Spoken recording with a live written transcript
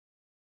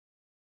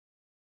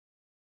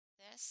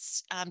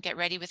podcast, Get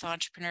Ready with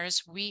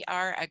Entrepreneurs. We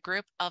are a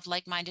group of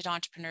like-minded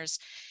entrepreneurs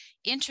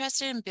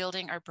interested in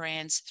building our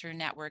brands through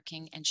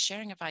networking and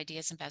sharing of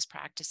ideas and best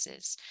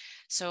practices.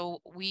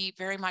 So we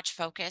very much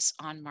focus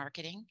on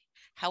marketing.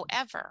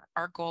 However,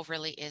 our goal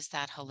really is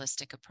that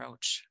holistic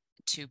approach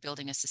to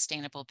building a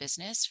sustainable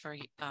business for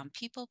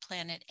people,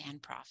 planet,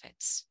 and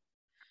profits.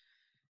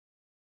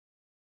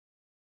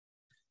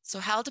 So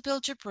how to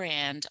build your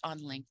brand on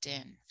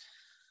LinkedIn.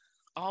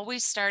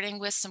 Always starting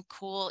with some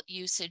cool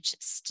usage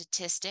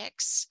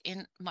statistics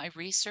in my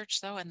research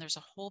though, and there's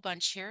a whole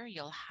bunch here.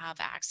 You'll have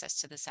access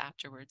to this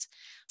afterwards.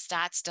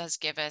 Stats does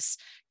give us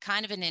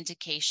kind of an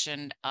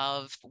indication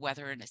of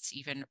whether it's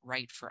even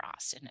right for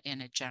us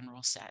in a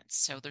general sense.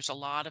 So there's a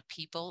lot of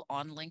people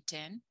on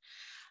LinkedIn.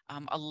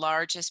 A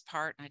largest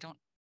part, and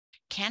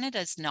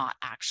Canada's not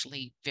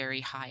actually very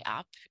high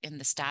up in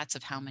the stats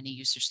of how many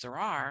users there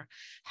are.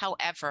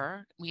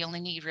 However, we only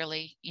need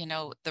really,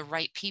 the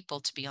right people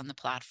to be on the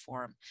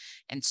platform.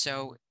 And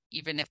so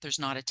even if there's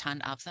not a ton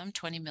of them,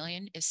 20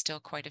 million is still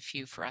quite a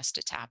few for us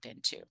to tap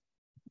into.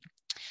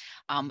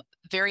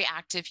 Very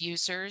active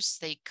users,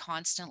 they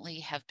constantly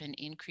have been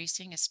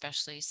increasing,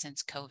 especially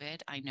since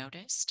COVID, I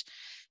noticed.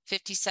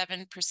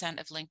 57%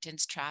 of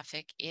LinkedIn's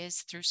traffic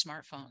is through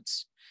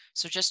smartphones.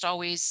 So just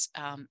always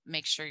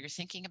make sure you're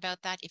thinking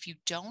about that. If you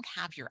don't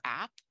have your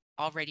app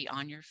already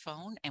on your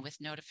phone and with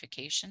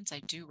notifications, I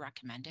do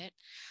recommend it.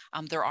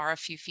 There are a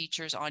few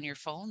features on your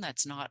phone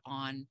that's not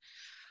on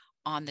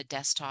the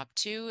desktop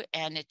too,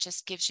 and it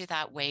just gives you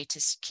that way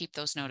to keep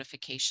those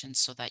notifications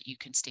so that you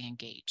can stay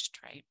engaged,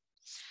 right?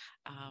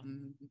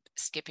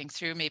 Skipping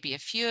through maybe a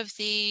few of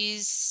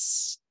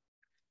these.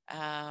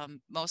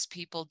 Most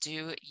people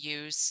do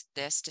use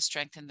this to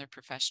strengthen their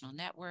professional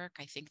network.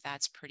 I think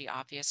that's pretty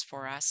obvious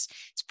for us.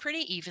 It's pretty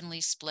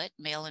evenly split,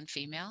 male and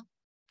female.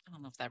 I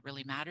don't know if that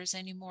really matters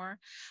anymore.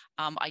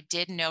 I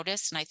did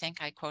notice, and I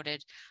think I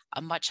quoted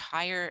a much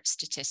higher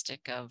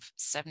statistic of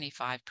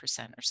 75%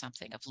 or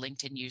something of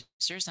LinkedIn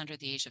users under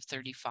the age of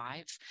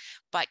 35.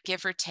 But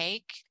give or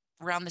take,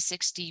 around the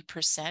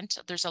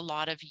 60%, there's a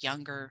lot of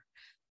younger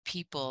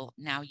people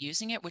now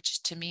using it,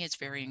 which to me is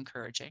very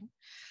encouraging.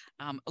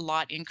 A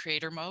lot in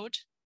creator mode,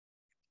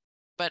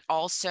 but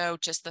also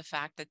just the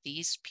fact that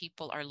these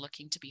people are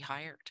looking to be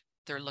hired.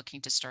 They're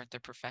looking to start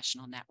their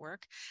professional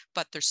network,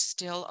 but there's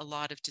still a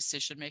lot of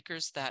decision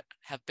makers that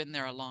have been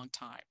there a long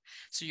time.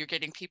 So you're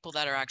getting people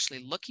that are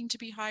actually looking to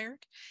be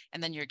hired,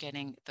 and then you're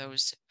getting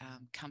those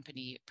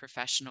company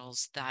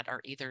professionals that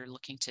are either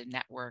looking to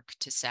network,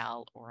 to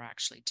sell, or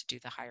actually to do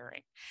the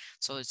hiring.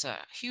 So it's a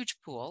huge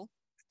pool.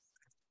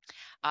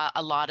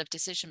 A lot of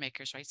decision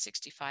makers, right?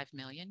 65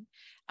 million.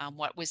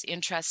 What was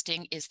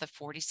interesting is the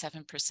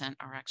 47%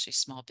 are actually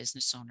small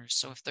business owners.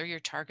 So if they're your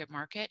target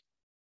market,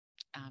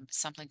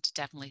 something to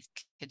definitely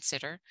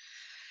consider.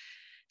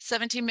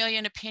 17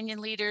 million opinion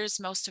leaders,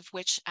 most of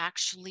which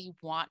actually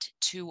want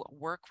to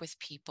work with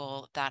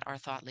people that are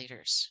thought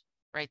leaders,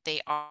 right?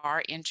 They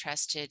are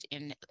interested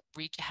in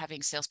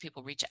having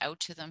salespeople reach out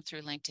to them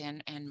through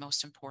LinkedIn. And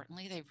most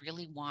importantly, they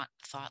really want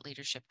thought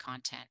leadership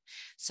content.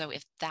 So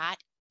if that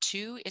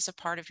too is a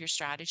part of your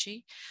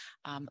strategy,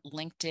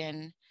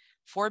 LinkedIn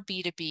for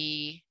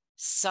B2B,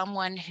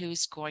 someone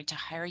who's going to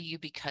hire you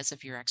because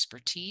of your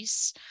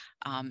expertise,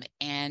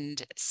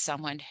 and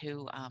someone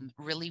who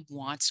really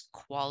wants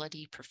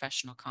quality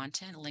professional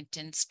content,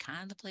 LinkedIn's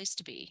kind of the place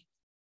to be.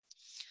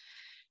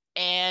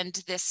 And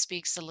this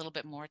speaks a little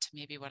bit more to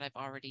maybe what I've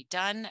already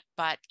done,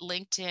 but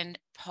LinkedIn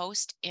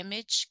post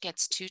image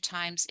gets 2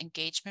 times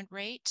engagement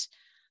rate.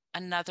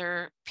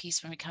 Another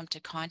piece when we come to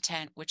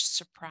content, which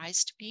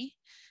surprised me,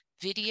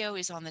 video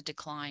is on the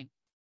decline.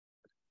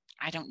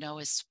 I don't know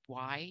as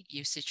why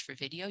usage for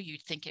video.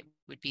 You'd think it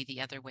would be the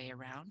other way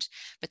around,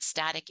 but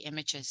static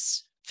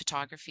images,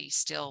 photography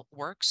still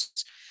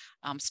works,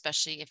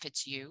 especially if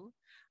it's you.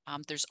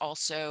 There's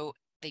also,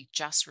 they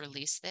just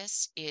released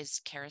this,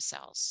 is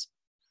carousels.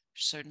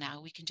 So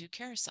now we can do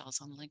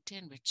carousels on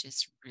LinkedIn, which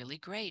is really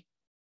great.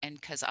 And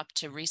because up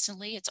to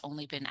recently, it's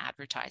only been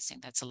advertising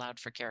that's allowed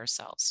for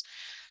carousels.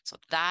 So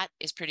that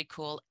is pretty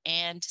cool.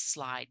 And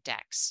slide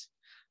decks.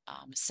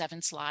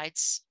 7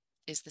 slides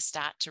is the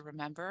stat to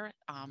remember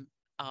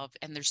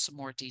and there's some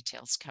more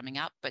details coming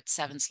up, but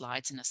 7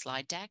 slides in a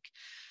slide deck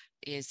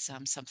is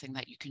something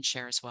that you can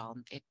share as well.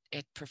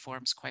 It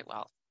performs quite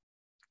well.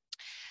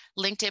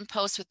 LinkedIn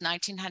posts with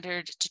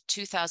 1,900 to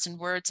 2,000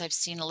 words. I've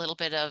seen a little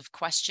bit of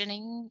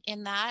questioning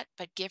in that,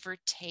 but give or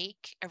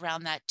take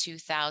around that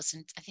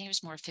 2,000, I think it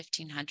was more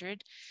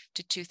 1,500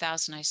 to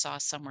 2,000 I saw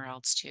somewhere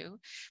else too,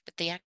 but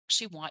they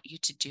actually want you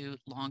to do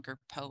longer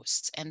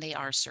posts and they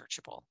are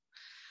searchable.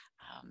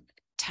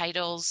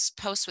 Titles,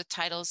 posts with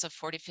titles of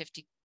 40,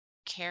 50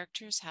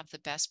 characters have the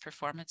best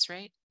performance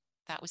rate.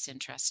 That was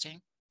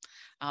interesting.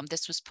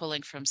 This was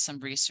pulling from some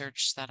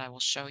research that I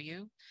will show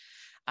you.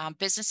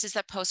 Businesses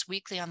that post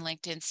weekly on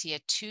LinkedIn see a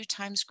 2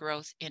 times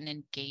growth in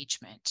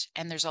engagement.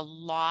 And there's a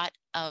lot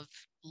of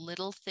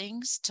little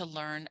things to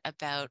learn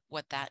about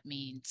what that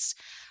means.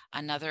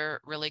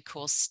 Another really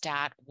cool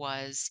stat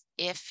was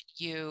if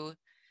you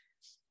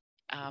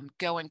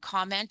go and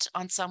comment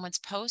on someone's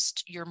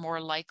post, you're more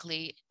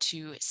likely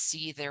to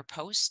see their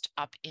post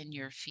up in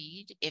your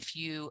feed. If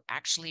you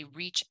actually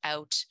reach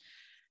out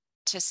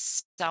to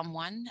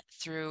someone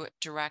through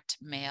direct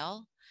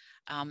mail,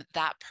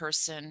 that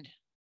person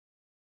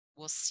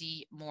will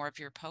see more of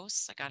your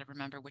posts. I got to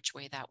remember which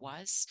way that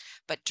was,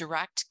 but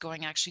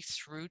going actually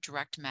through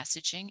direct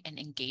messaging and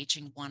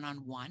engaging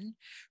one-on-one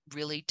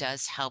really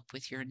does help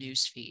with your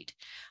news feed.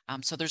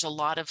 So there's a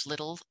lot of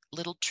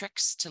little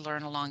tricks to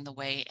learn along the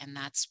way, and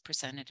that's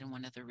presented in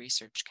one of the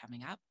research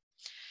coming up.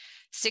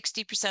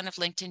 60% of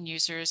LinkedIn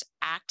users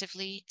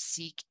actively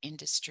seek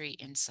industry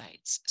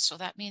insights. So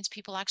that means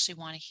people actually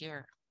want to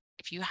hear.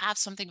 If you have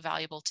something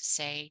valuable to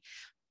say,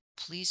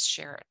 please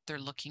share it. They're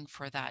looking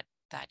for that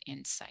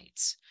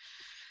insights.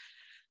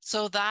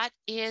 So that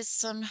is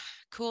some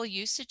cool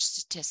usage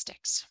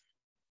statistics.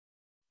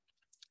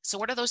 So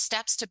what are those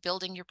steps to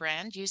building your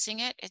brand using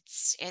it?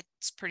 It's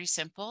pretty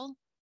simple,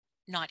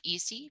 not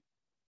easy,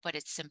 but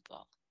it's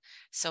simple.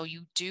 So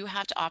you do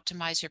have to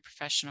optimize your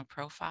professional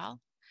profile.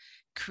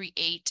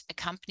 Create a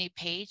company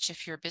page.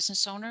 If you're a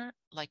business owner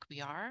like we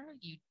are,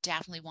 you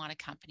definitely want a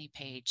company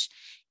page.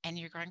 And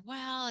you're going,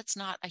 well, it's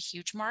not a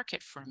huge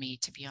market for me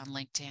to be on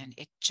LinkedIn.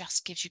 It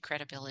just gives you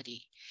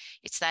credibility.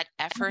 It's that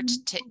effort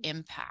to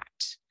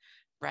impact,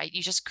 right?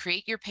 You just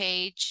create your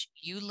page,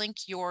 you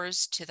link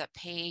yours to the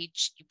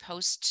page, you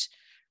post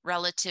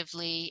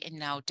relatively, and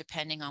now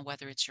depending on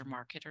whether it's your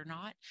market or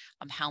not,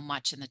 how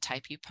much and the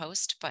type you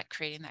post, but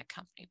creating that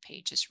company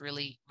page is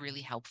really, really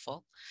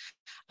helpful.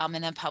 And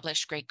then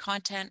publish great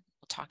content.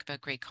 We'll talk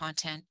about great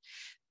content.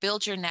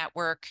 Build your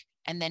network,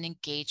 and then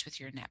engage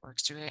with your network.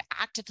 So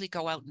actively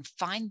go out and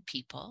find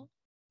people,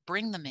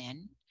 bring them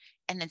in,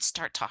 and then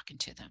start talking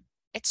to them.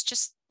 It's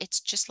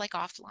just like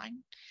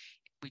offline.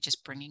 We're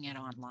just bringing it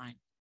online.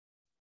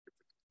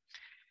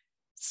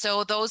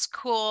 So those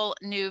cool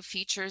new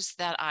features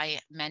that I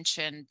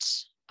mentioned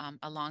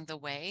along the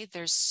way,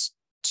 there's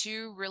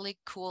 2 really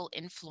cool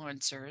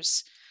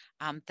influencers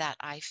that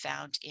I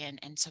found in.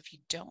 And so if you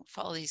don't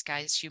follow these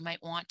guys, you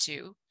might want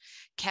to.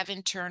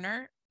 Kevin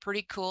Turner,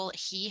 pretty cool.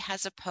 He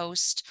has a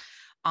post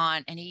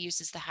on, and he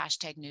uses the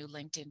hashtag new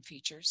LinkedIn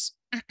features,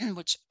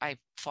 which I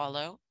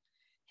follow.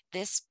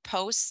 This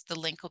post, the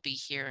link will be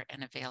here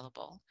and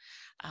available.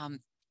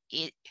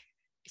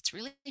 It's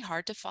really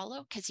hard to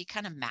follow because he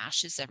kind of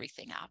mashes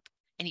everything up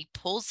and he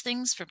pulls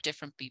things from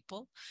different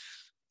people.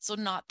 So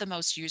not the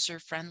most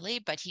user-friendly,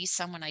 but he's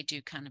someone I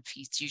do kind of,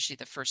 he's usually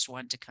the first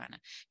one to kind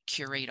of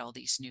curate all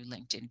these new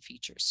LinkedIn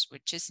features,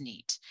 which is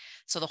neat.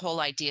 So the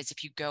whole idea is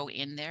if you go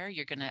in there,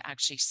 you're going to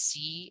actually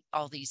see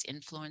all these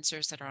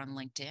influencers that are on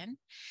LinkedIn,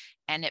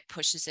 and it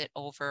pushes it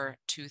over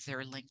to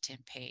their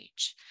LinkedIn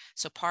page.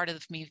 So part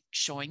of me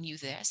showing you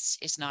this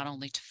is not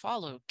only to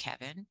follow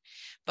Kevin,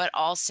 but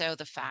also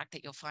the fact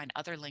that you'll find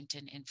other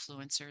LinkedIn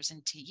influencers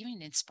and to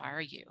even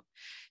inspire you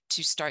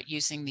to start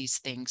using these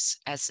things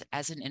as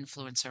an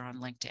influencer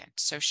on LinkedIn.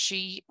 So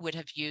she would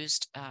have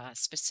used a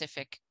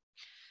specific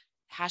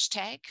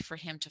hashtag for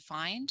him to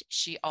find.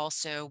 She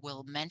also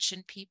will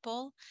mention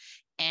people,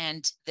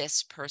 and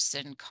this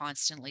person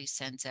constantly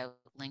sends out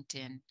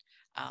LinkedIn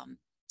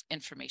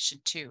information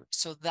too.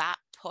 So that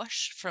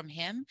push from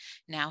him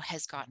now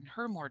has gotten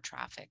her more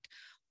traffic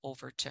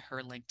over to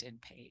her LinkedIn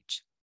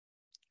page.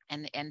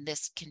 And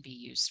this can be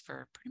used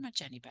for pretty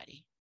much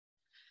anybody.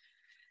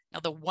 Now,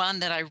 the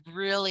one that I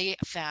really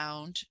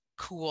found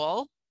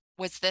cool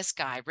was this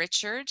guy,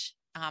 Richard.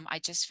 I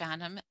just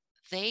found him.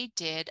 They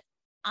did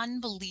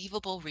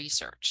unbelievable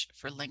research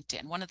for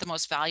LinkedIn. One of the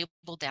most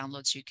valuable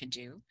downloads you can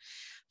do.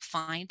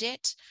 Find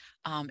it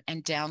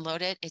and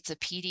download it. It's a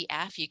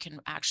PDF. You can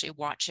actually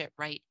watch it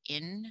right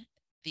in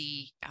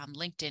the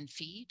LinkedIn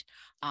feed.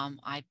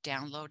 I've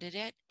downloaded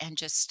it, and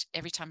just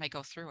every time I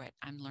go through it,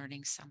 I'm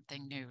learning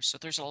something new. So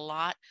there's a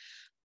lot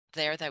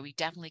there that we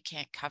definitely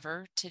can't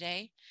cover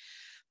today.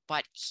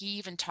 But he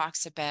even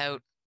talks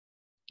about,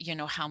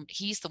 how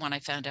he's the one I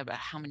found out about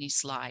how many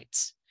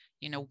slides,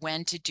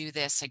 when to do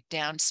this, like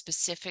down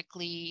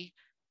specifically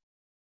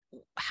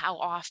how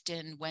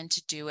often, when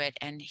to do it.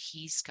 And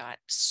he's got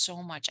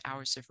so much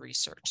hours of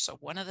research. So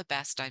one of the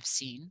best I've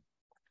seen.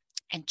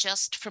 And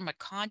just from a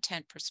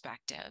content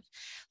perspective,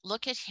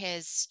 look at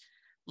his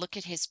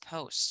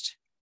post,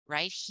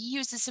 right? He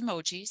uses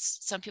emojis.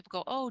 Some people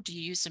go, oh, do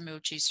you use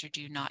emojis or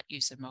do you not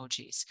use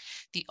emojis?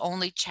 The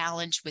only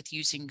challenge with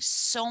using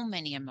so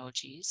many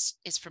emojis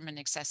is from an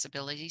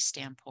accessibility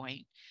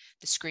standpoint,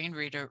 the screen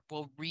reader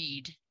will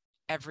read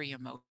every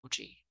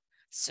emoji.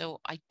 So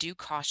I do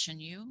caution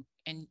you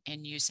in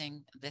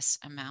using this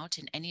amount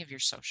in any of your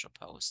social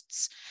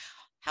posts.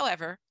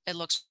 However, it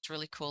looks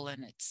really cool,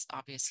 and it's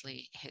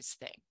obviously his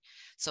thing.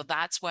 So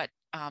that's what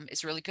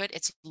is really good.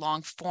 It's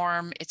long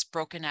form. It's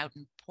broken out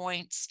in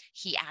points.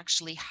 He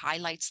actually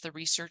highlights the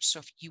research. So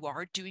if you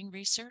are doing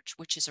research,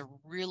 which is a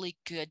really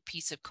good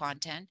piece of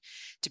content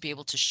to be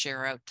able to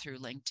share out through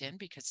LinkedIn,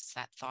 because it's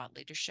that thought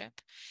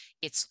leadership,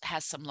 it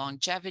has some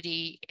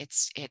longevity.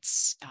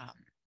 It's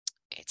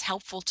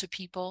helpful to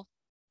people,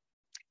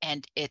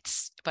 and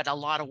but a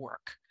lot of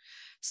work.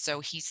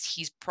 So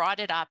he's brought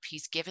it up.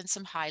 He's given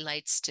some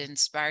highlights to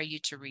inspire you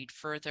to read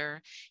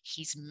further.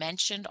 He's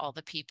mentioned all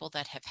the people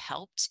that have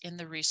helped in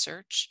the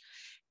research.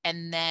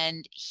 And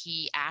then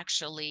he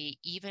actually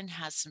even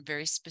has some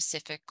very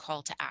specific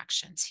call to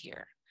actions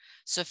here.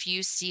 So if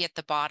you see at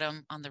the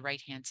bottom on the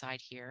right-hand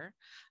side here,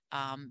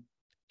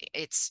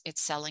 it's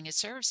selling his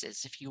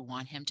services. If you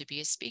want him to be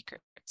a speaker,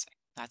 it's like,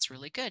 that's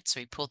really good. So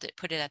he put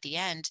it at the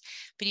end,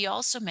 but he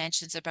also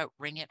mentions about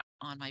ring it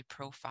on my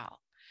profile.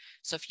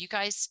 So if you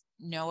guys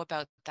know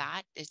about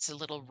that, it's a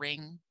little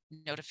ring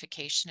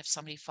notification. If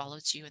somebody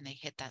follows you and they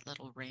hit that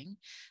little ring,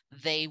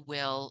 they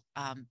will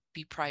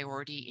be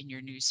priority in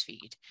your news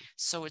feed.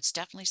 So it's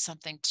definitely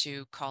something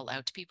to call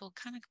out to people.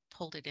 Kind of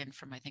pulled it in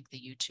from, I think,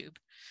 the YouTube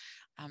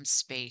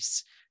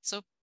space.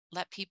 So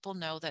let people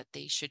know that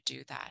they should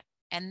do that.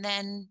 And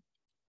then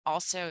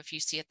also, if you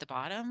see at the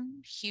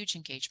bottom, huge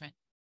engagement.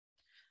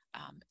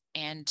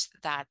 And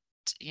that,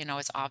 you know,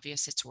 it's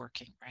obvious it's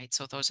working, right?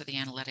 So those are the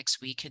analytics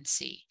we can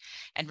see.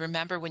 And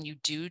remember, when you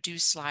do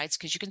slides,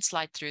 because you can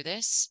slide through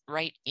this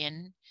right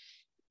in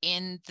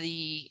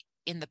the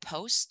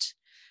post,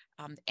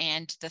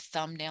 and the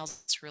thumbnail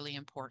is really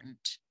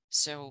important.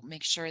 So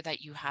make sure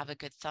that you have a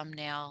good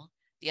thumbnail.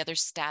 The other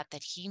stat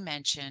that he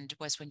mentioned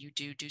was when you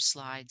do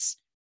slides,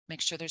 make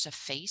sure there's a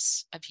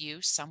face of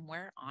you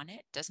somewhere on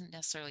it. Doesn't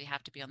necessarily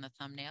have to be on the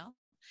thumbnail.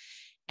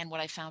 And what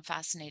I found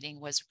fascinating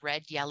was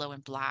red, yellow,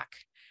 and black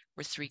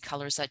were 3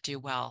 colors that do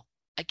well.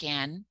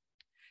 Again,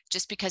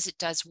 just because it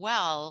does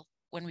well,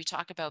 when we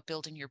talk about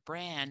building your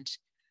brand,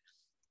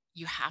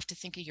 you have to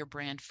think of your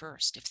brand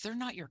first. If they're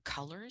not your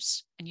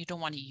colors and you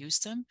don't want to use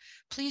them,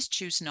 please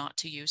choose not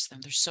to use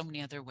them. There's so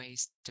many other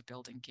ways to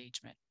build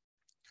engagement,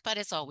 but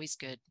it's always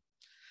good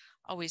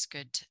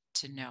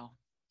to know.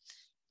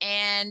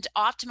 And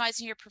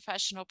optimizing your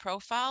professional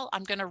profile,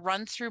 I'm going to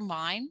run through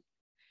mine,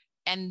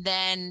 and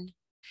then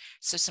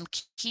so some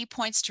key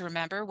points to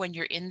remember when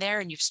you're in there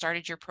and you've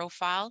started your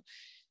profile.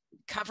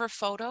 Cover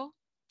photo,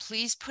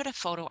 please put a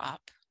photo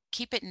up.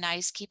 Keep it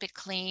nice, keep it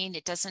clean.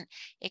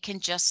 It can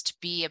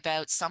just be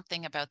about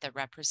something about that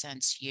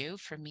represents you.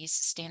 For me,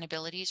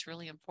 sustainability is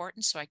really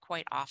important. So I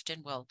quite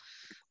often will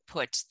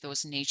put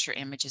those nature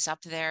images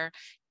up there.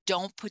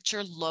 Don't put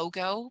your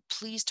logo.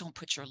 Please don't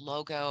put your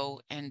logo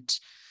and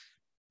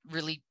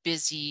really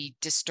busy,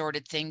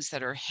 distorted things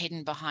that are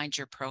hidden behind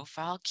your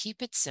profile.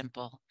 Keep it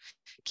simple.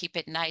 Keep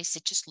it nice.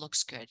 It just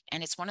looks good.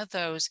 And it's one of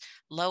those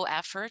low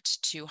effort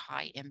to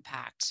high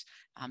impact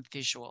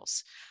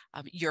visuals.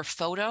 Your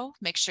photo,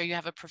 make sure you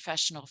have a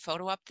professional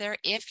photo up there.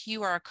 If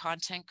you are a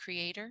content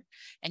creator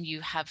and you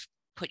have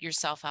put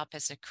yourself up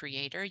as a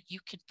creator, you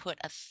could put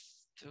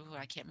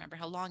I can't remember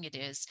how long it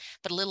is,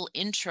 but a little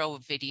intro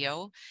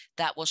video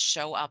that will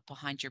show up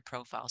behind your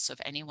profile. So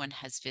if anyone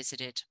has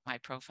visited my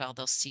profile,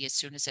 they'll see as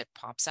soon as it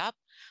pops up,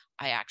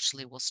 I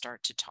actually will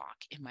start to talk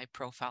in my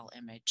profile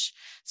image.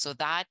 So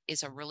that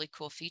is a really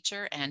cool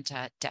feature, and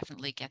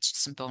definitely gets you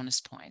some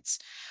bonus points.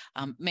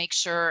 Make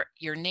sure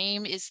your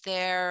name is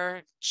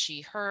there,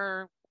 she,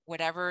 her,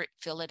 whatever,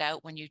 fill it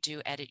out when you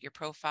do edit your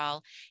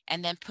profile,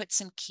 and then put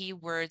some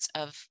keywords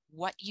of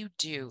what you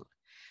do.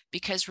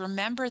 Because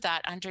remember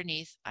that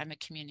underneath, I'm a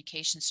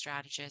communication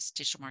strategist,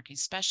 digital marketing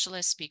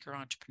specialist, speaker,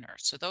 entrepreneur.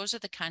 So those are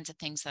the kinds of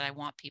things that I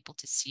want people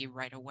to see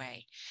right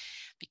away.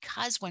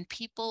 Because when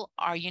people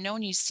are, you know,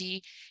 when you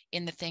see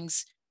in the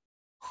things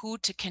who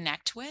to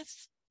connect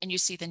with, and you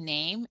see the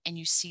name and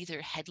you see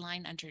their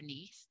headline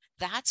underneath,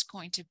 that's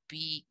going to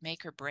be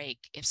make or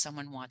break if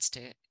someone wants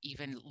to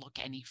even look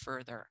any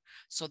further.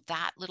 So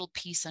that little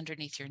piece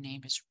underneath your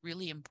name is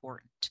really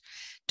important.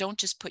 Don't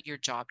just put your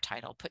job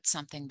title, put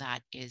something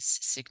that is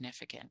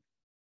significant.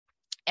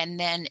 And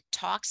then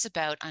talks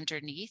about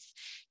underneath,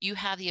 you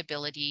have the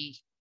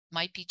ability,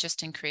 might be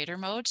just in creator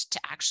mode, to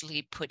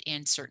actually put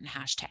in certain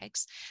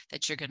hashtags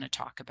that you're going to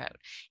talk about.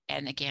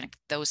 And again,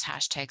 those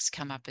hashtags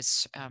come up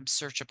as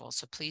searchable.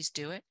 So please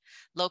do it.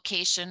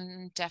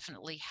 Location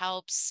definitely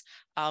helps.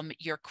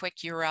 Your quick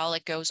URL,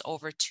 it goes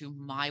over to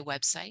my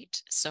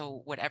website.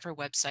 So whatever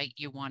website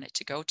you want it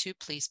to go to,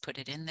 please put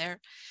it in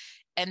there.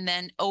 And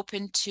then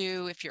open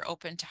to, if you're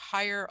open to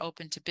hire,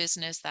 open to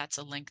business, that's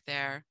a link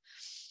there.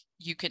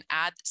 You can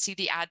see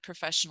the add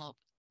professional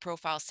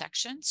profile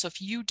section. So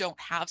if you don't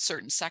have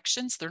certain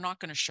sections, they're not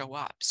going to show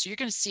up. So you're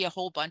going to see a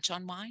whole bunch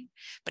on mine,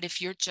 but if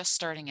you're just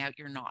starting out,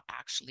 you're not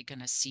actually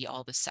going to see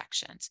all the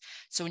sections.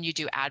 So when you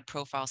do add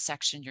profile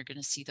section, you're going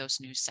to see those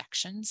new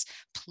sections.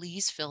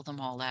 Please fill them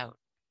all out,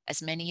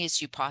 as many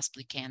as you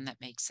possibly can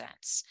that make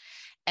sense.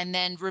 And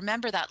then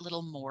remember that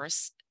little more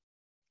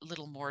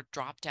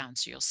drop down.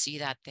 So you'll see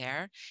that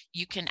there.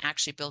 You can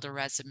actually build a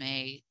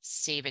resume,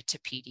 save it to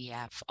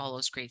PDF, all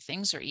those great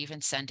things, or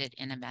even send it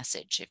in a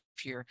message if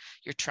you're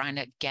trying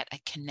to get a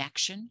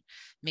connection,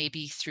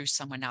 maybe through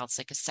someone else,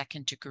 like a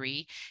second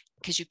degree,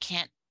 because you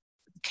can't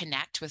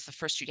connect with the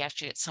first, you have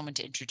to get someone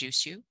to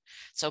introduce you.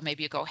 So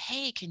maybe you go,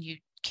 hey, can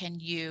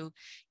you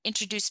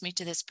introduce me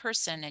to this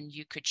person? And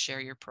you could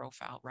share your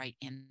profile right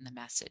in the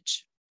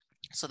message.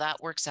 So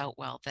that works out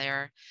well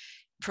there.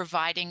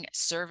 Providing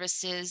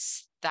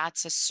services,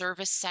 that's a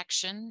service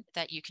section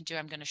that you can do.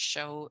 I'm going to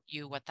show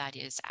you what that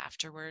is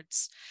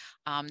afterwards.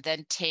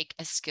 Then take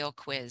a skill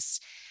quiz.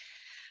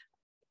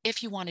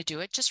 If you want to do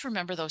it, just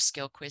remember those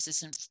skill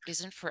quizzes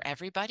isn't for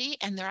everybody,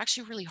 and they're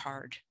actually really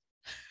hard.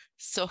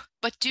 So,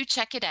 but do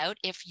check it out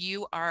if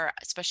you are,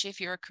 especially if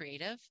you're a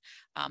creative,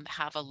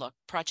 have a look.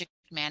 Project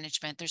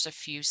management, there's a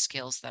few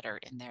skills that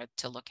are in there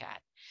to look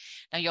at.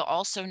 Now you'll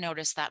also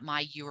notice that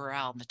my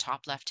URL in the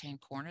top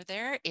left-hand corner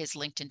there is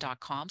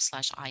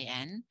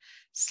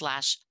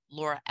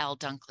linkedin.com/in/Laura L.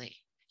 Dunkley.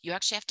 You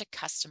actually have to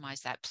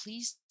customize that.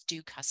 Please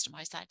do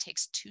customize that. It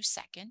takes 2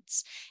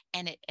 seconds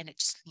and it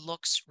just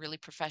looks really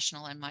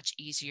professional and much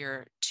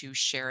easier to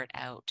share it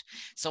out.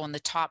 So on the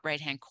top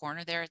right-hand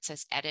corner there, it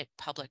says edit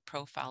public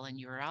profile and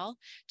URL.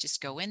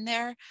 Just go in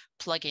there,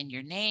 plug in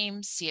your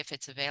name, see if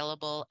it's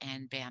available,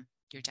 and bam,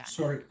 you're done.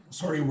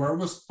 Sorry, where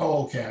was,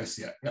 oh, okay, I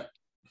see it. Yep.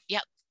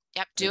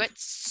 Yep. Do it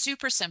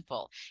super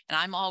simple. And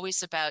I'm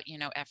always about,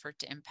 effort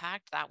to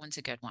impact. That one's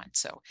a good one.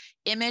 So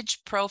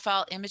image,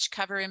 profile, image,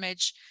 cover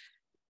image,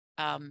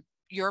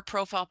 your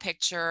profile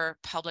picture,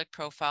 public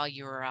profile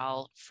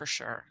URL for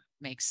sure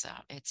makes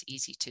it's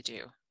easy to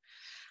do.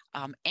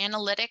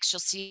 Analytics, you'll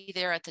see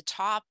there at the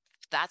top,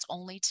 that's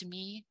only to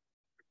me.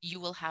 You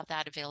will have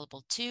that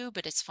available too,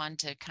 but it's fun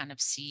to kind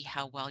of see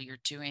how well you're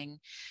doing.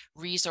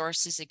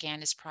 Resources,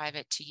 again, is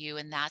private to you,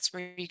 and that's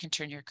where you can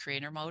turn your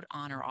creator mode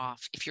on or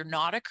off. If you're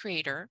not a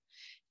creator,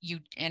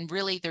 and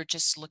really they're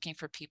just looking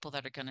for people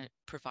that are going to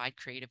provide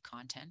creative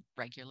content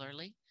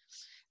regularly.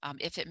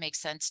 If it makes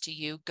sense to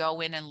you,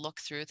 go in and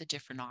look through the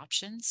different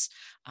options.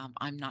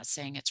 I'm not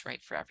saying it's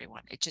right for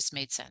everyone. It just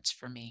made sense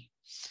for me.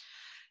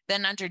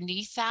 Then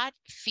underneath that,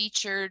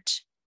 featured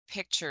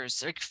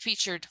pictures or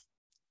featured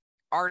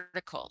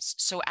articles.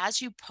 So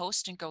as you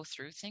post and go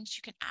through things,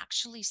 you can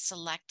actually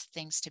select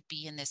things to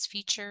be in this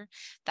feature.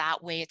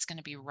 That way it's going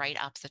to be right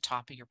up the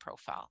top of your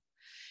profile.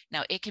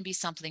 Now it can be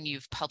something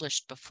you've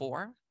published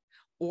before,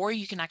 or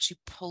you can actually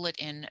pull it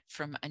in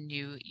from a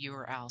new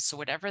URL. So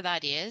whatever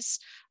that is,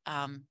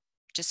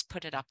 just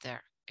put it up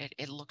there.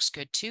 It looks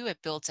good too.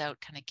 It builds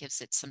out, kind of gives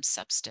it some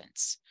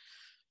substance.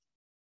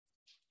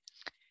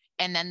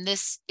 And then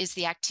this is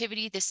the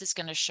activity. This is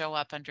going to show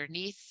up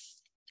underneath.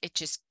 It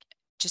just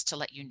to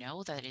let you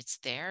know that it's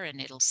there, and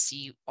it'll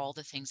see all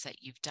the things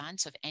that you've done.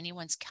 So if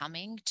anyone's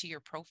coming to your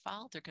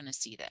profile, they're going to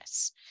see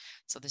this.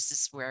 So this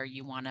is where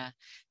you want to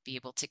be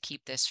able to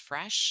keep this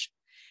fresh.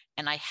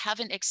 And I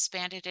haven't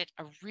expanded it.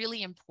 A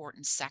really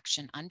important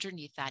section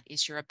underneath that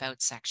is your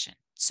about section.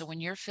 So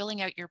when you're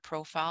filling out your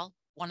profile,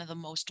 one of the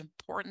most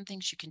important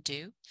things you can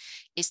do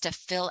is to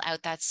fill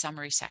out that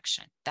summary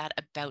section, that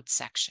about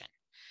section.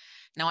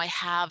 Now, I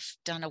have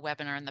done a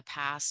webinar in the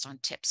past on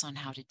tips on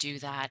how to do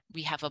that.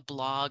 We have a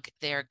blog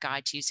there,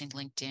 Guide to Using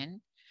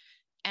LinkedIn.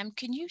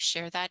 Can you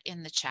share that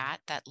in the chat,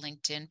 that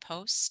LinkedIn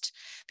post?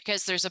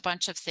 Because there's a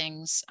bunch of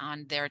things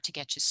on there to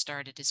get you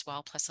started as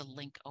well, plus a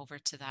link over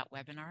to that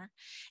webinar.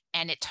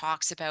 And it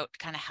talks about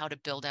kind of how to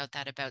build out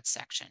that about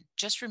section.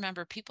 Just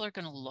remember, people are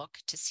going to look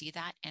to see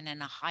that. And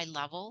in a high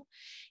level,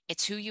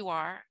 it's who you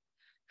are,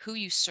 who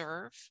you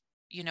serve,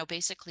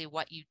 basically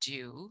what you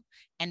do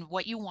and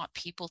what you want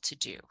people to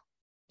do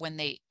when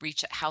they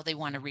how they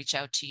want to reach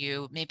out to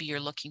you. Maybe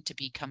you're looking to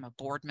become a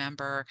board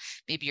member.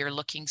 Maybe you're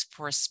looking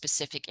for a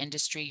specific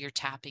industry you're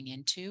tapping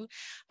into,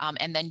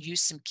 and then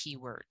use some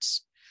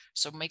keywords.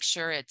 So make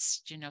sure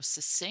it's,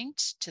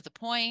 succinct to the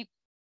point,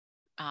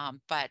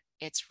 but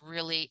it's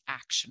really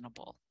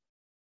actionable.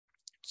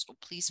 So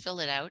please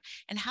fill it out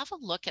and have a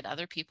look at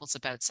other people's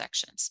about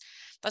sections.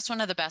 That's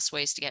one of the best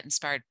ways to get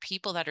inspired.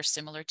 People that are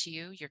similar to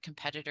you, your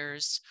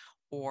competitors,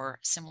 or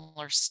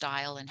similar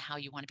style and how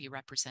you want to be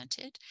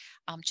represented.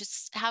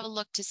 Just have a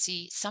look to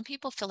see. Some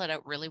people fill it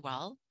out really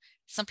well.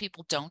 Some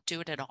people don't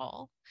do it at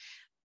all,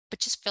 but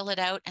just fill it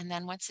out. And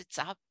then once it's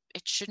up,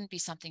 it shouldn't be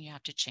something you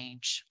have to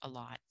change a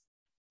lot.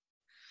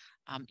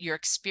 Your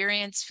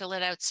experience, fill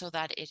it out so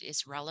that it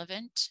is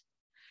relevant.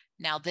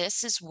 Now,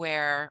 this is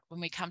where,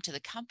 when we come to the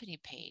company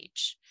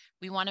page,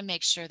 we want to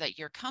make sure that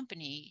your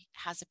company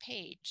has a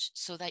page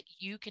so that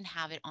you can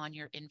have it on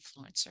your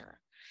influencer.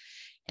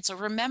 And so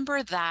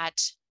remember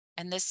that,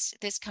 and this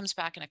comes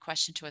back in a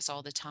question to us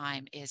all the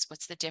time, is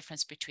what's the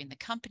difference between the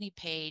company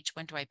page?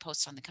 When do I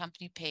post on the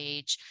company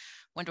page?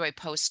 When do I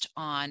post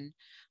on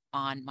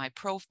my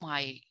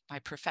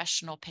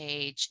professional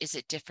page? Is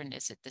it different?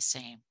 Is it the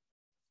same?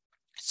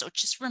 So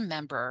just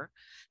remember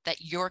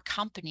that your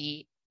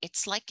company,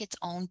 it's like its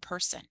own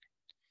person,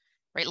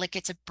 right? Like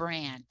it's a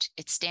brand.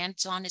 It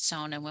stands on its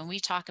own. And when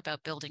we talk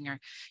about building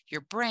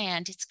your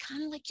brand, it's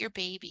kind of like your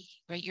baby,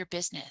 right? Your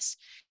business.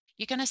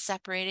 You're going to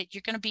separate it.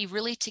 You're going to be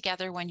really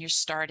together when you're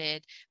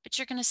started, but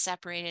you're going to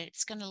separate it.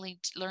 It's going to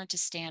learn to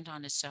stand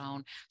on its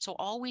own. So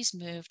always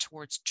move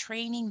towards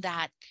training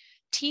that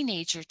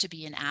teenager to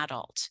be an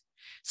adult.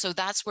 So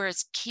that's where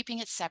it's keeping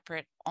it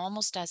separate,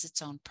 almost as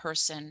its own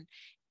person.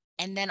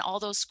 And then all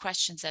those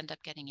questions end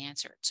up getting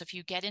answered. So if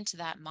you get into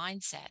that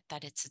mindset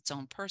that it's its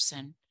own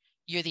person,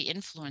 you're the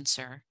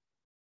influencer,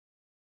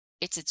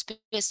 it's its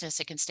business.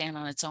 It can stand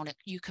on its own.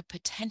 You could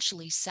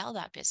potentially sell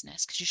that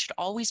business, because you should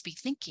always be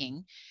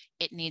thinking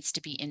it needs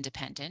to be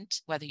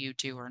independent, whether you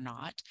do or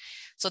not.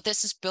 So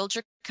this is build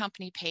your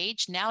company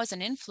page. Now as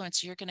an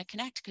influencer, you're going to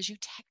connect because you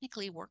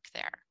technically work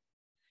there.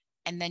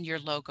 And then your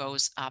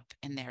logo's up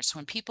in there. So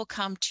when people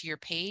come to your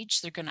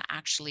page, they're going to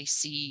actually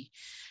see,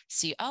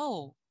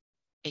 oh,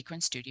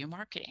 Acorn Studio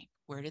Marketing.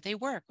 Where do they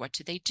work? What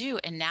do they do?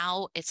 And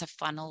now it's a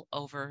funnel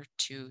over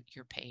to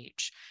your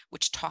page,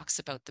 which talks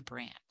about the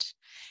brand.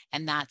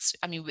 And that's,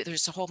 I mean,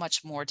 there's a whole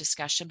much more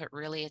discussion, but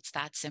really it's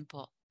that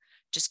simple.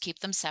 Just keep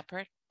them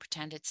separate.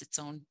 Pretend it's its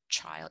own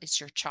child. It's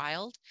your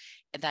child,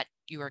 and that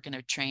you are going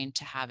to train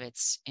to have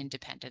its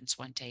independence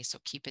one day. So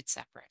keep it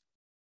separate.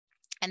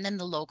 And then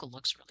the logo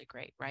looks really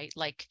great, right?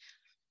 Like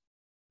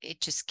it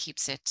just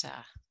keeps it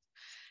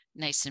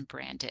nice and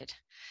branded.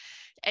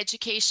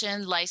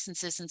 Education,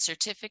 licenses, and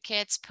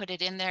certificates, put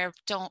it in there.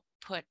 Don't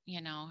put,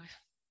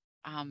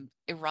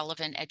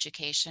 irrelevant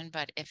education,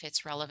 but if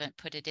it's relevant,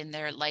 put it in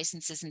there.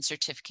 Licenses and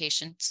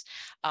certifications,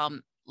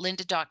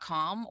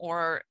 lynda.com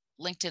or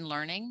LinkedIn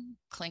Learning,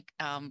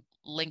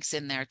 links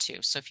in there too.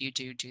 So if you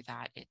do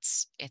that,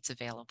 it's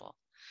available.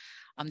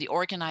 The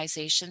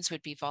organizations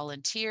would be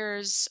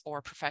volunteers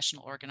or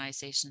professional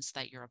organizations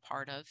that you're a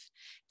part of.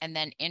 And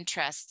then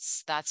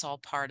interests, that's all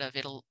part of,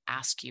 it'll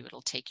ask you,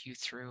 it'll take you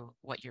through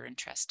what you're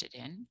interested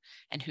in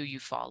and who you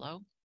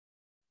follow.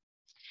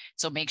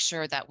 So make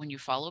sure that when you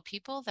follow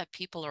people, that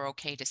people are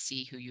okay to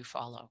see who you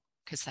follow,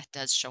 because that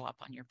does show up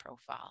on your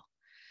profile.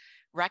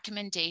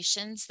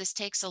 Recommendations, this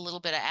takes a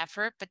little bit of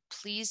effort, but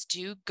please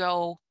do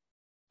go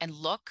and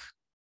look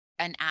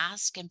and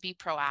ask and be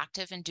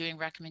proactive in doing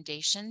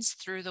recommendations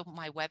through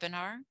my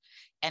webinar.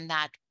 And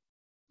that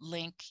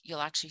link, you'll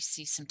actually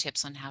see some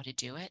tips on how to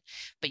do it.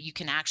 But you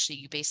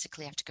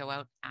basically have to go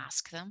out,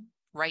 ask them,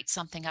 write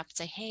something up and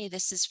say, hey,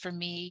 this is for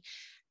me.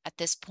 At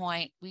this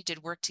point, we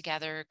did work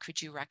together.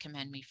 Could you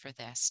recommend me for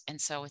this?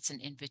 And so it's an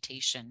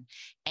invitation.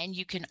 And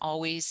you can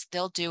always,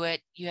 they'll do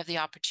it. You have the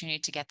opportunity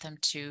to get them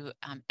to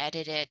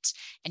edit it,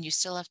 and you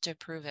still have to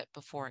approve it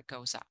before it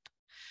goes up.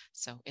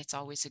 So it's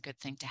always a good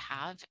thing to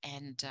have,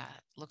 and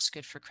looks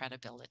good for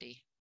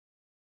credibility.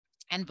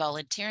 And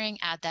volunteering,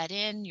 add that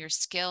in, your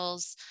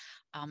skills,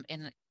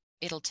 and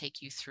it'll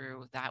take you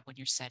through that when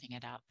you're setting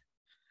it up.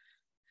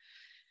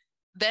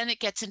 Then it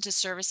gets into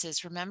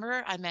services.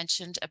 Remember, I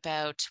mentioned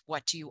about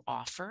what do you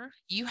offer?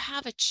 You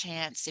have a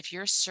chance, if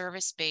you're a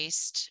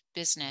service-based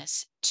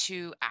business,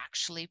 to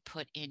actually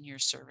put in your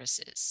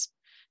services.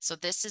 So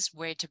this is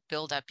where to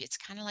build up. It's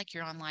kind of like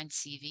your online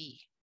CV,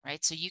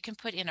 right? So you can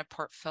put in a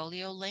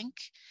portfolio link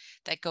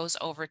that goes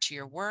over to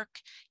your work.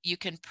 You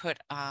can put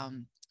a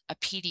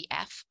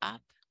PDF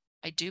up.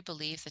 I do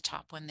believe the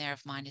top one there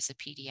of mine is a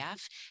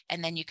PDF.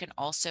 And then you can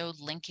also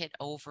link it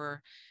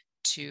over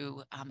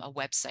to a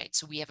website.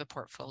 So we have a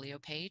portfolio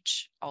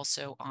page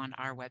also on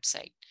our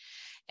website.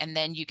 And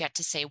then you get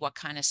to say what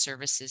kind of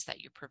services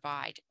that you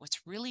provide.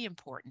 What's really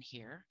important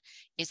here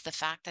is the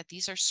fact that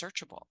these are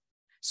searchable.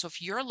 So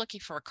if you're looking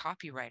for a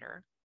copywriter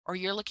or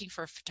you're looking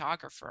for a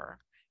photographer,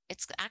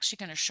 it's actually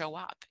going to show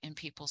up in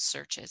people's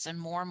searches. And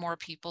more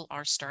people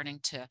are starting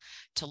to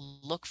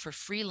look for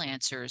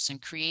freelancers and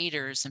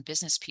creators and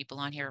business people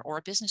on here, or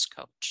a business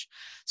coach.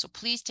 So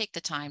please take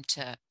the time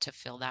to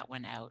fill that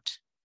one out.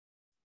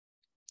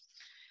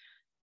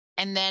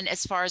 And then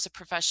as far as the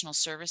professional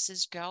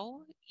services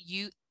go,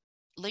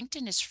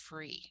 LinkedIn is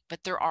free,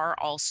 but there are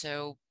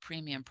also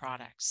premium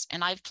products.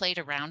 And I've played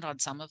around on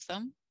some of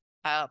them,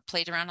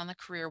 played around on the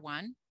career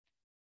one.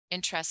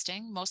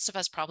 Interesting. Most of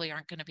us probably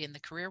aren't going to be in the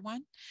career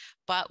one,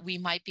 but we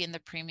might be in the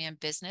premium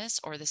business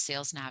or the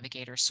sales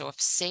navigator. So if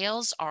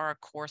sales are a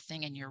core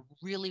thing and you're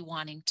really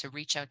wanting to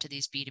reach out to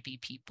these B2B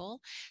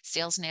people,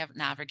 sales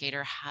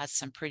navigator has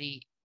some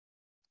pretty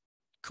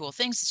cool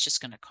things. It's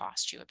just going to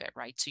cost you a bit,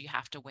 right? So you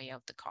have to weigh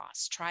out the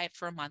cost. Try it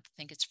for a month. I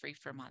think it's free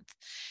for a month.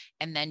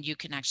 And then you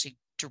can actually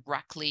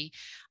directly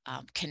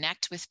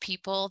connect with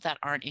people that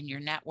aren't in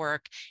your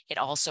network. It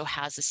also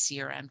has a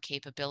CRM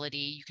capability.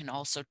 You can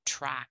also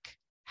track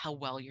how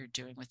well you're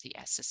doing with the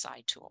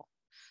SSI tool.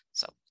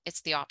 So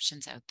it's the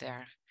options out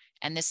there.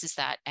 And this is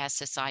that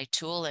SSI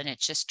tool, and it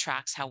just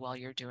tracks how well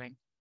you're doing.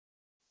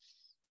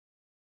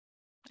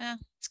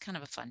 It's kind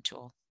of a fun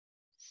tool.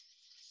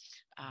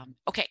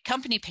 Okay,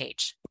 company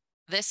page.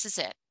 This is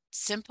it.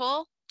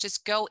 Simple.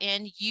 Just go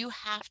in. You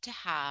have to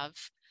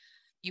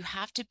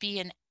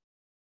be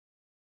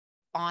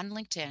on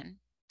LinkedIn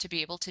to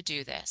be able to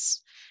do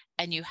this.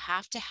 And you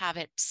have to have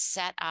it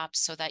set up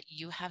so that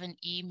you have an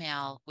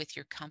email with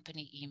your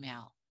company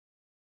email.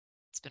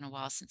 It's been a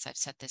while since I've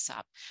set this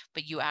up,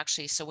 but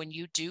so when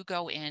you do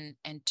go in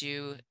and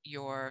do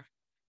your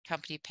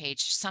company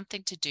page,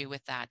 something to do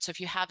with that. So if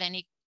you have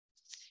any,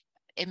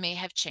 it may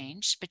have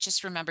changed, but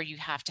just remember you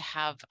have to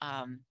have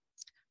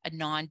a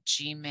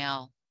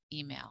non-Gmail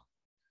email.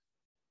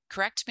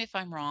 Correct me if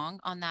I'm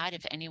wrong on that,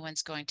 if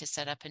anyone's going to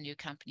set up a new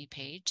company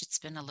page. It's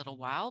been a little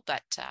while,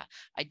 but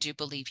I do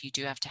believe you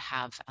do have to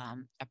have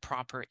a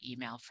proper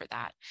email for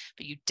that.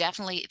 But you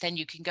definitely, then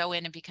you can go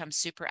in and become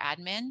super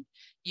admin.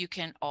 You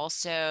can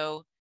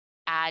also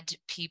add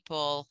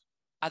people,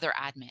 other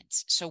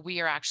admins. So we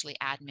are actually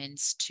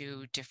admins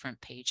to different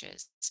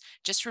pages.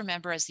 Just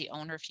remember, as the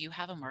owner, if you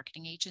have a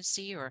marketing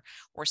agency or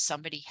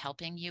somebody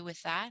helping you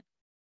with that,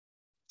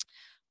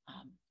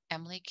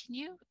 Emily, can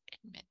you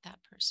admit that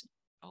person?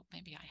 Oh,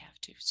 maybe I have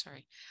to,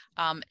 sorry.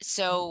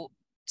 So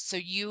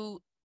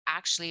you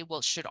actually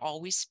should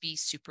always be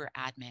super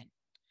admin.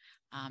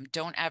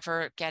 Don't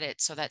ever get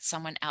it so that if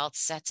someone else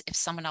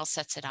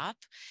sets it up,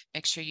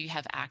 make sure you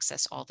have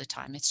access all the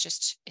time. It's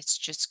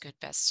just good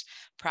best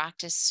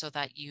practice so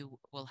that you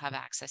will have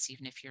access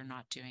even if you're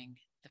not doing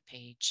the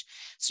page.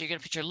 So you're going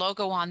to put your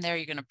logo on there.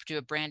 You're going to do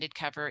a branded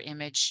cover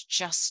image,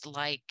 just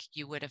like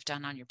you would have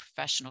done on your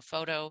professional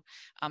photo,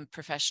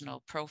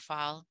 professional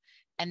profile.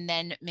 And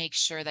then make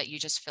sure that you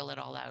just fill it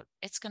all out.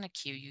 It's going to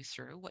cue you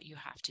through what you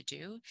have to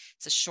do.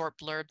 It's a short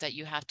blurb that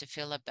you have to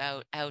fill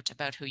out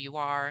about who you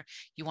are.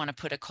 You want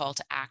to put a call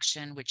to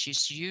action, which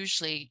is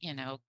usually,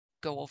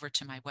 go over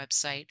to my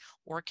website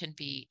or can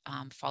be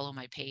follow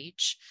my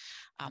page.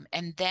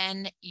 And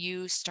then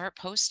you start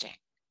posting.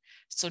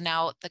 So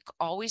now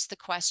always the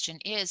question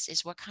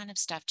is what kind of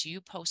stuff do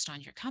you post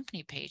on your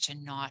company page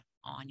and not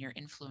on your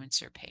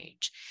influencer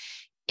page?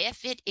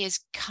 If it is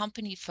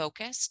company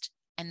focused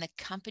and the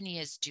company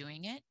is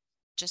doing it,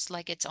 just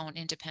like its own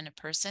independent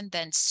person,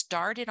 then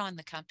start it on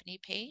the company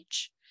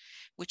page,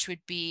 which would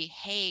be,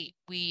 hey,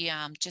 we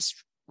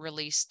just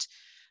released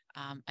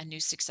a new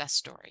success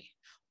story,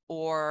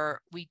 or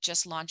we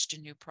just launched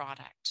a new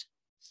product,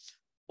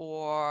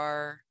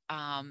 or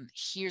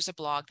here's a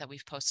blog that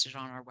we've posted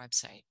on our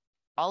website.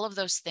 All of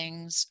those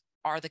things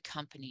are the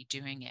company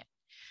doing it.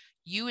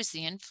 You as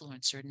the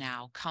influencer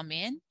now come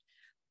in,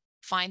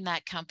 find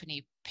that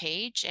company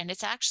page, and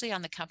it's actually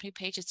on the company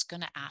page. It's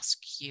going to ask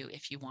you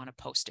if you want to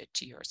post it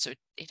to yours. So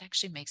it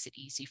actually makes it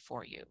easy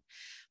for you.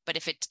 But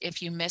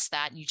if you miss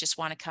that and you just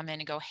want to come in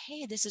and go,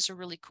 hey, this is a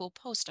really cool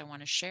post, I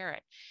want to share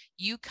it.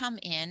 You come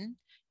in,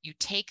 you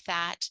take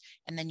that,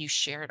 and then you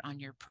share it on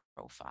your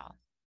profile.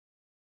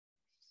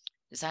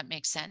 Does that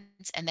make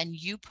sense? And then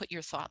you put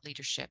your thought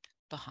leadership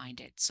behind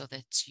it so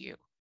that's you.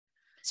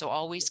 So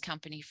always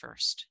company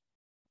first.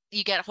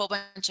 You get a whole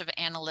bunch of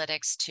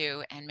analytics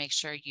too, and make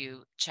sure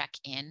you check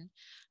in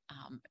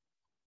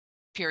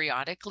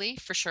periodically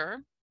for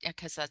sure,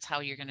 because that's how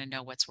you're going to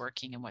know what's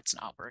working and what's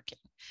not working.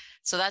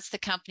 So that's the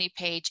company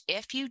page.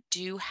 If you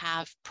do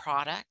have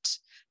product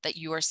that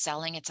you are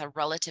selling, it's a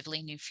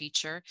relatively new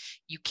feature,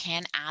 you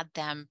can add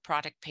them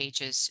product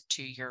pages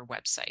to your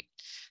website.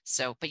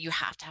 So, but you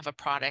have to have a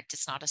product.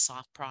 It's not a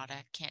soft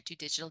product. Can't do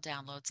digital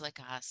downloads like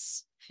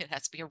us. It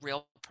has to be a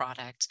real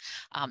product.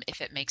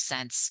 If it makes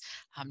sense,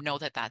 know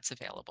that that's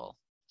available.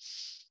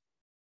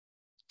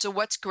 So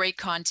what's great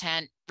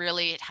content?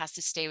 Really, it has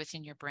to stay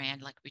within your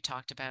brand, like we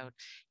talked about.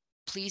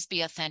 Please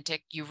be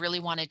authentic. You really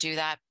want to do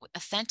that.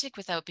 Authentic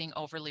without being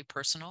overly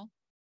personal.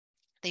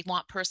 They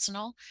want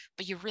personal,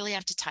 but you really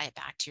have to tie it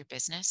back to your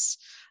business.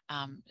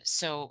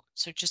 So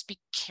just be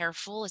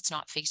careful. It's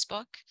not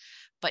Facebook,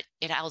 but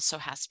it also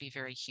has to be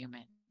very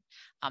human.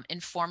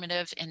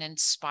 Informative and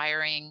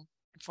inspiring,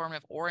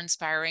 informative or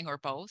inspiring or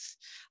both.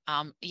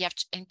 You have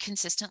to and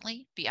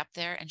consistently be up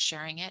there and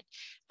sharing it.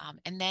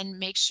 And then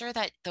make sure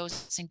that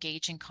those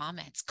engaging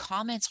comments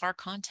are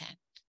content.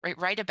 Right,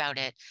 write about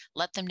it,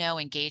 let them know,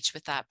 engage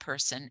with that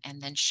person,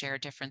 and then share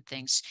different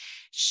things.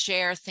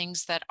 Share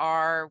things that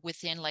are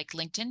within like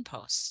LinkedIn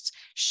posts,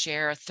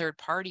 share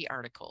third-party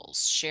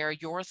articles, share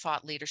your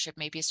thought leadership.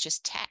 Maybe it's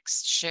just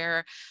text,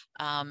 share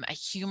a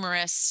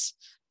humorous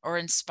or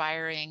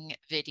inspiring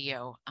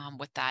video.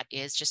 What that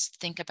is,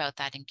 just think about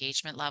that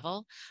engagement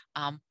level.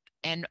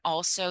 And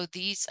also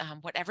these,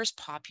 whatever's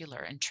popular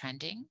and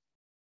trending,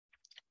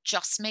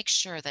 just make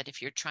sure that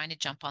if you're trying to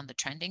jump on the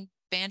trending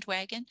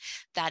bandwagon,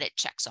 that it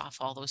checks off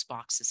all those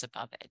boxes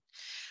above it.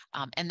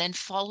 And then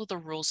follow the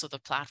rules of the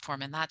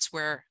platform. And that's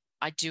where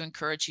I do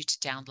encourage you to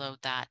download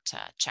that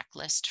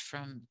checklist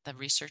from the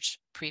research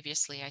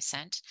previously I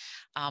sent.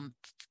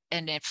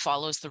 And it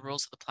follows the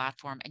rules of the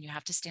platform, and you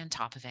have to stay on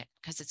top of it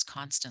because it's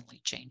constantly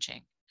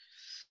changing.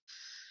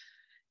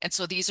 And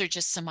so these are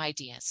just some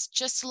ideas,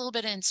 just a little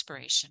bit of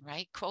inspiration,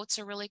 right? Quotes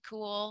are really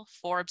cool.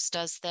 Forbes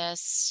does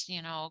this,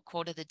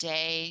 quote of the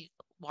day.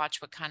 Watch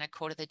what kind of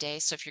quote of the day.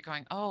 So if you're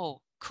going,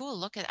 oh, cool,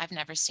 look at, I've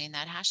never seen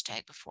that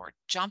hashtag before.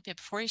 Jump in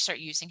before you start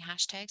using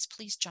hashtags.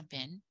 Please jump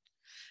in.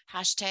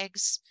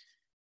 Hashtags,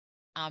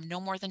 no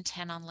more than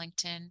 10 on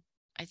LinkedIn.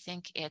 I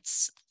think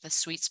it's the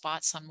sweet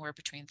spot somewhere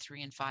between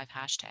 3 and 5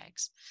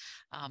 hashtags.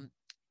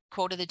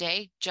 Quote of the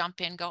day,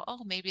 jump in, go,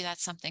 oh, maybe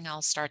that's something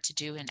I'll start to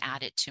do and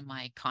add it to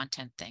my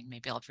content thing.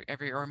 Maybe I'll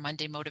or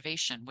Monday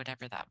motivation,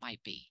 whatever that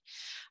might be.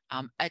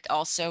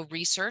 Also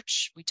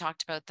research, we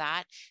talked about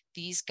that.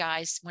 These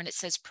guys, when it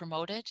says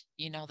promoted,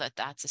 you know that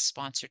that's a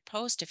sponsored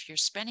post. If you're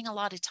spending a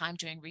lot of time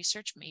doing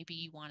research, maybe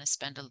you want to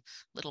spend a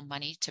little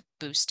money to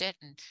boost it.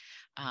 And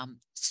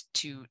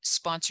to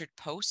sponsored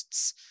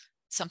posts,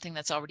 something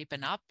that's already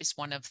been up is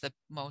one of the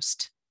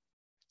most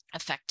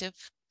effective.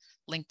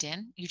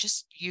 LinkedIn, you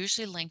just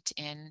usually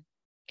LinkedIn,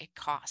 it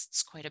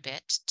costs quite a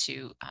bit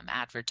to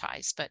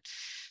advertise, but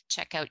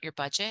check out your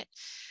budget.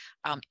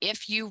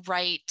 If you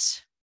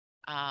write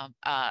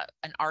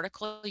an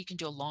article, you can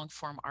do a long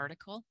form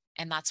article.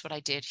 And that's what I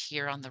did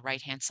here on the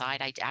right-hand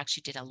side. I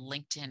actually did a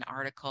LinkedIn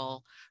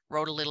article,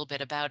 wrote a little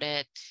bit about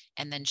it,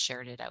 and then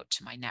shared it out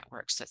to my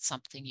network. So that's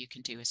something you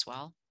can do as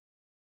well.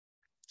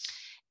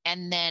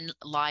 And then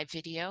live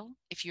video.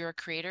 If you're a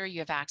creator, you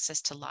have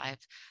access to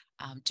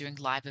doing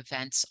live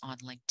events on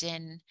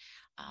LinkedIn.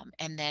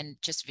 And then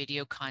just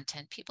video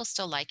content. People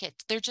still like it.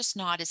 They're just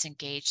not as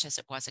engaged as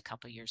it was a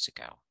couple years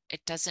ago.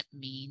 It doesn't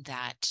mean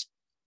that,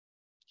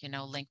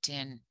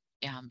 LinkedIn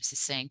is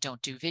saying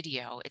don't do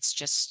video. It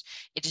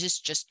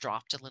just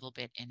dropped a little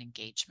bit in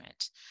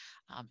engagement.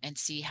 And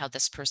see how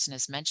this person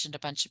has mentioned a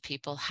bunch of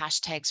people.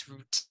 Hashtags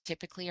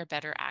typically are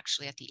better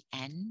actually at the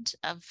end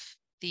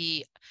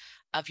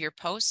of your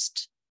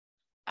post.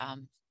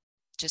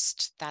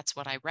 Just that's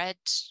what I read.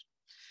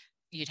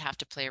 You'd have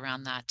to play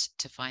around that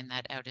to find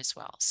that out as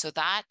well. So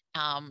that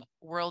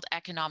World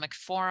Economic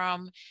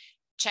Forum,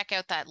 check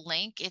out that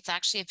link. It's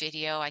actually a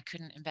video. I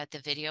couldn't embed the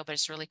video, but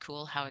it's really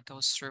cool how it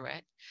goes through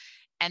it.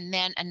 And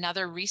then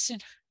another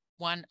recent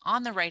one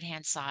on the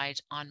right-hand side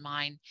on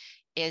mine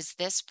is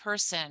this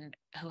person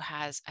who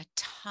has a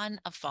ton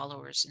of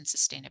followers in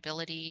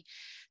sustainability.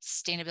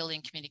 Sustainability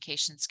and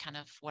communications, kind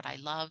of what I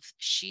love.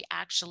 She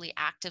actually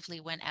actively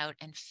went out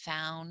and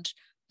found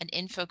an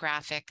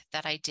infographic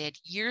that I did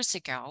years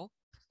ago,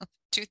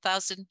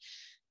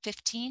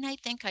 2015, I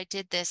think. I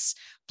did this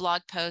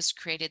blog post,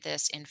 created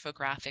this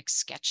infographic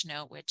sketch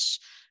note, which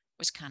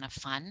was kind of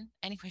fun.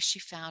 Anyway, she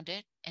found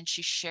it and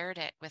she shared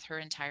it with her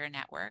entire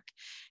network,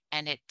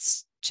 and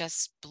it's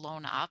just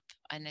blown up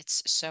and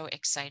it's so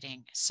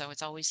exciting. So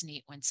it's always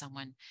neat when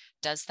someone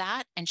does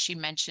that. And she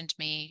mentioned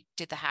me,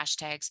 did the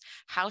hashtags.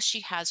 How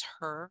she has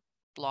her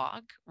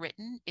blog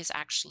written is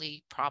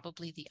actually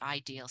probably the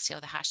ideal. See how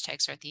the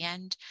hashtags are at the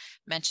end,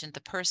 mentioned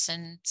the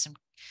person, some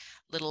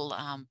little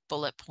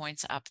bullet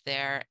points up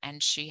there,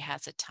 and she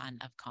has a ton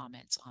of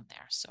comments on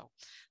there. So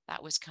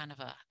that was kind of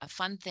a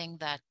fun thing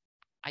that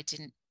I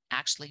didn't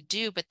actually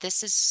do, but this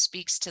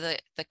speaks to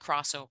the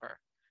crossover,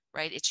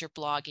 right? It's your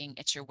blogging,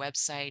 it's your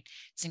website,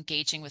 it's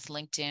engaging with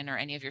LinkedIn or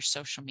any of your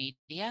social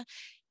media.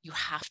 You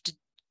have to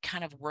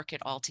kind of work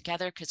it all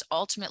together because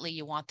ultimately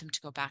you want them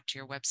to go back to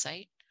your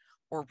website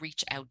or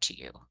reach out to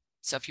you.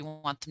 So if you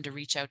want them to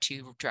reach out to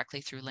you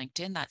directly through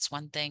LinkedIn, that's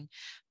one thing,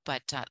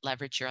 but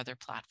leverage your other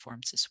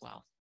platforms as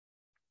well.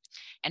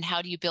 And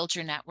how do you build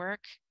your network?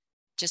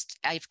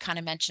 I've kind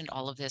of mentioned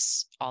all of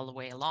this all the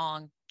way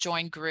along.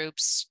 Join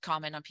groups,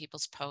 comment on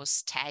people's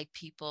posts, tag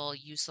people,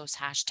 use those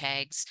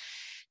hashtags.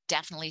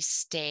 Definitely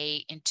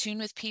stay in tune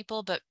with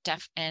people, but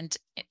and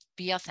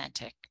be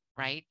authentic,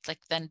 right? Like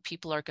then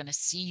people are going to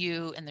see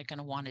you and they're going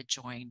to want to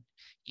join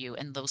you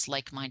and those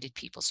like-minded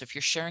people. So if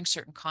you're sharing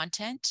certain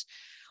content,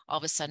 all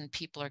of a sudden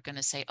people are going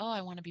to say, oh,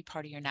 I want to be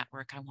part of your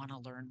network. I want to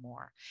learn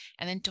more.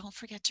 And then don't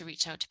forget to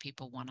reach out to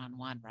people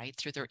one-on-one, right?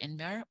 Through their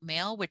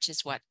email, which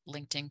is what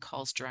LinkedIn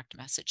calls direct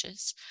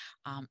messages.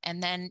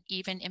 And then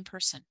even in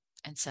person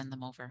and send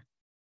them over.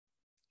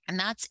 And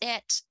that's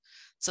it.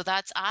 So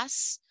that's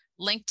us.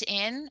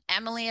 LinkedIn.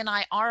 Emily and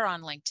I are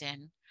on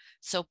LinkedIn.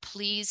 So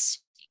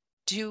please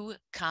do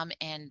come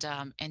and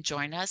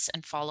join us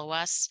and follow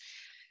us.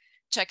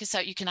 Check us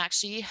out. You can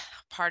actually,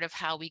 part of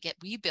how we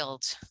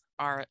build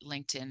our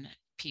LinkedIn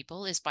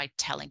people is by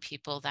telling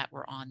people that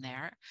we're on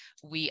there.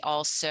 We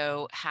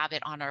also have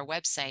it on our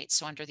website.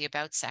 So under the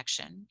About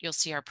section, you'll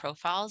see our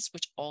profiles,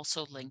 which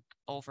also link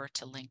over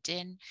to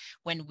LinkedIn.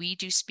 When we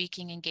do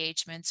speaking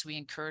engagements, we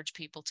encourage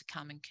people to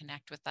come and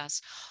connect with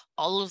us.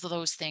 All of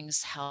those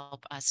things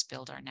help us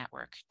build our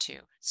network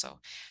too. So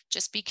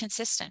just be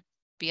consistent,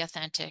 be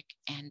authentic,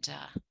 and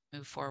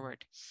move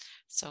forward.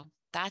 So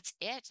that's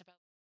it.